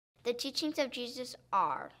The teachings of Jesus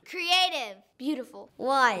are creative, beautiful,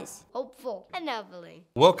 wise, hopeful, and enabling.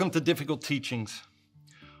 Welcome to Difficult Teachings.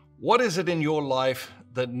 What is it in your life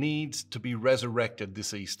that needs to be resurrected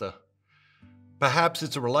this Easter? Perhaps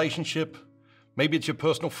it's a relationship, maybe it's your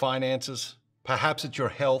personal finances, perhaps it's your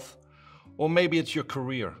health, or maybe it's your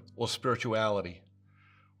career or spirituality.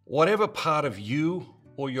 Whatever part of you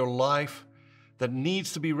or your life that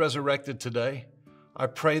needs to be resurrected today, I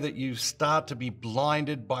pray that you start to be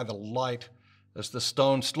blinded by the light as the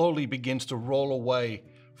stone slowly begins to roll away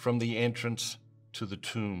from the entrance to the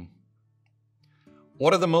tomb.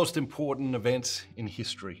 What are the most important events in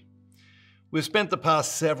history? We've spent the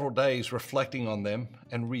past several days reflecting on them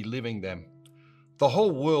and reliving them. The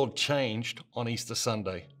whole world changed on Easter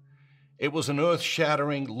Sunday. It was an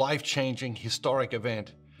earth-shattering, life-changing, historic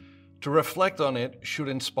event. To reflect on it should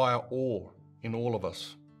inspire awe in all of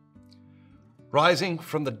us. Rising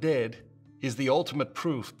from the dead is the ultimate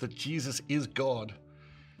proof that Jesus is God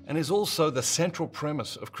and is also the central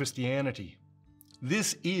premise of Christianity.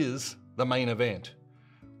 This is the main event.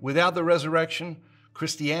 Without the resurrection,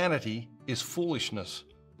 Christianity is foolishness,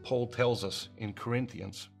 Paul tells us in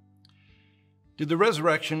Corinthians. Did the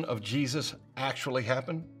resurrection of Jesus actually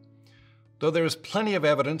happen? Though there is plenty of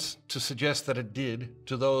evidence to suggest that it did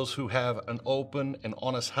to those who have an open and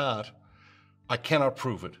honest heart, I cannot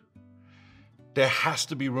prove it. There has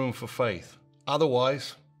to be room for faith.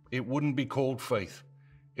 Otherwise, it wouldn't be called faith.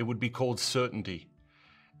 It would be called certainty.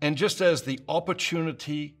 And just as the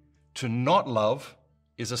opportunity to not love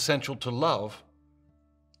is essential to love,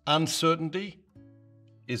 uncertainty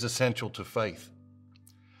is essential to faith.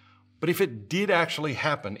 But if it did actually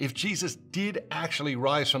happen, if Jesus did actually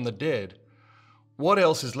rise from the dead, what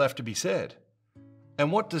else is left to be said?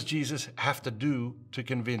 And what does Jesus have to do to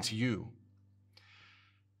convince you?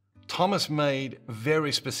 Thomas made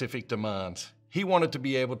very specific demands. He wanted to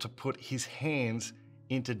be able to put his hands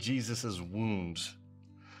into Jesus' wounds.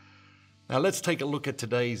 Now let's take a look at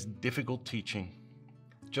today's difficult teaching.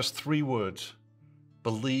 Just 3 words: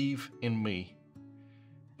 believe in me.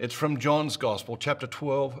 It's from John's Gospel, chapter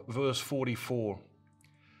 12, verse 44.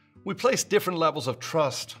 We place different levels of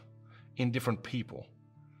trust in different people.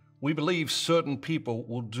 We believe certain people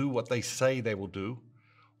will do what they say they will do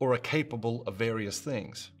or are capable of various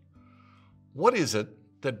things. What is it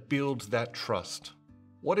that builds that trust?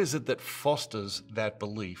 What is it that fosters that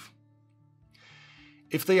belief?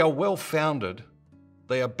 If they are well-founded,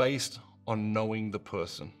 they are based on knowing the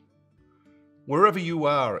person. Wherever you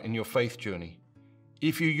are in your faith journey,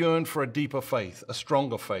 if you yearn for a deeper faith, a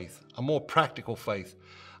stronger faith, a more practical faith,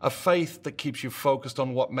 a faith that keeps you focused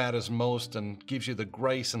on what matters most and gives you the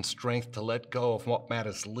grace and strength to let go of what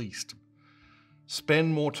matters least,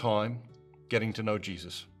 spend more time getting to know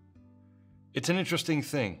Jesus. It's an interesting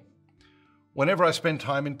thing. Whenever I spend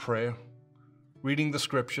time in prayer, reading the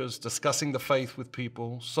scriptures, discussing the faith with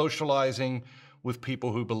people, socializing with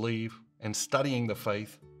people who believe, and studying the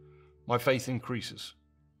faith, my faith increases.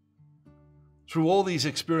 Through all these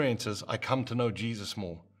experiences, I come to know Jesus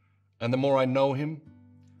more. And the more I know him,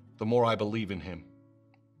 the more I believe in him.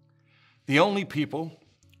 The only people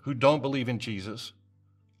who don't believe in Jesus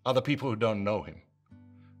are the people who don't know him.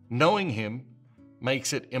 Knowing him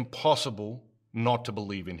makes it impossible not to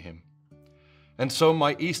believe in him. And so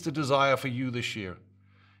my Easter desire for you this year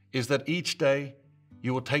is that each day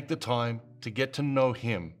you will take the time to get to know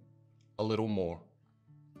him a little more.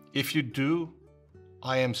 If you do,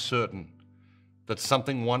 I am certain that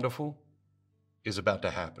something wonderful is about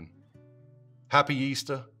to happen. Happy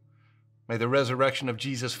Easter. May the resurrection of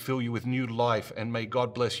Jesus fill you with new life, and may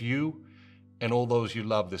God bless you and all those you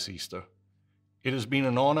love this Easter. It has been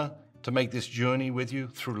an honor to make this journey with you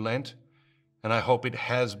through Lent, and I hope it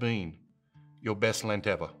has been your best Lent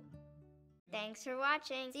ever. Thanks for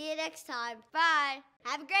watching. See you next time. Bye.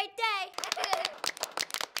 Have a great day.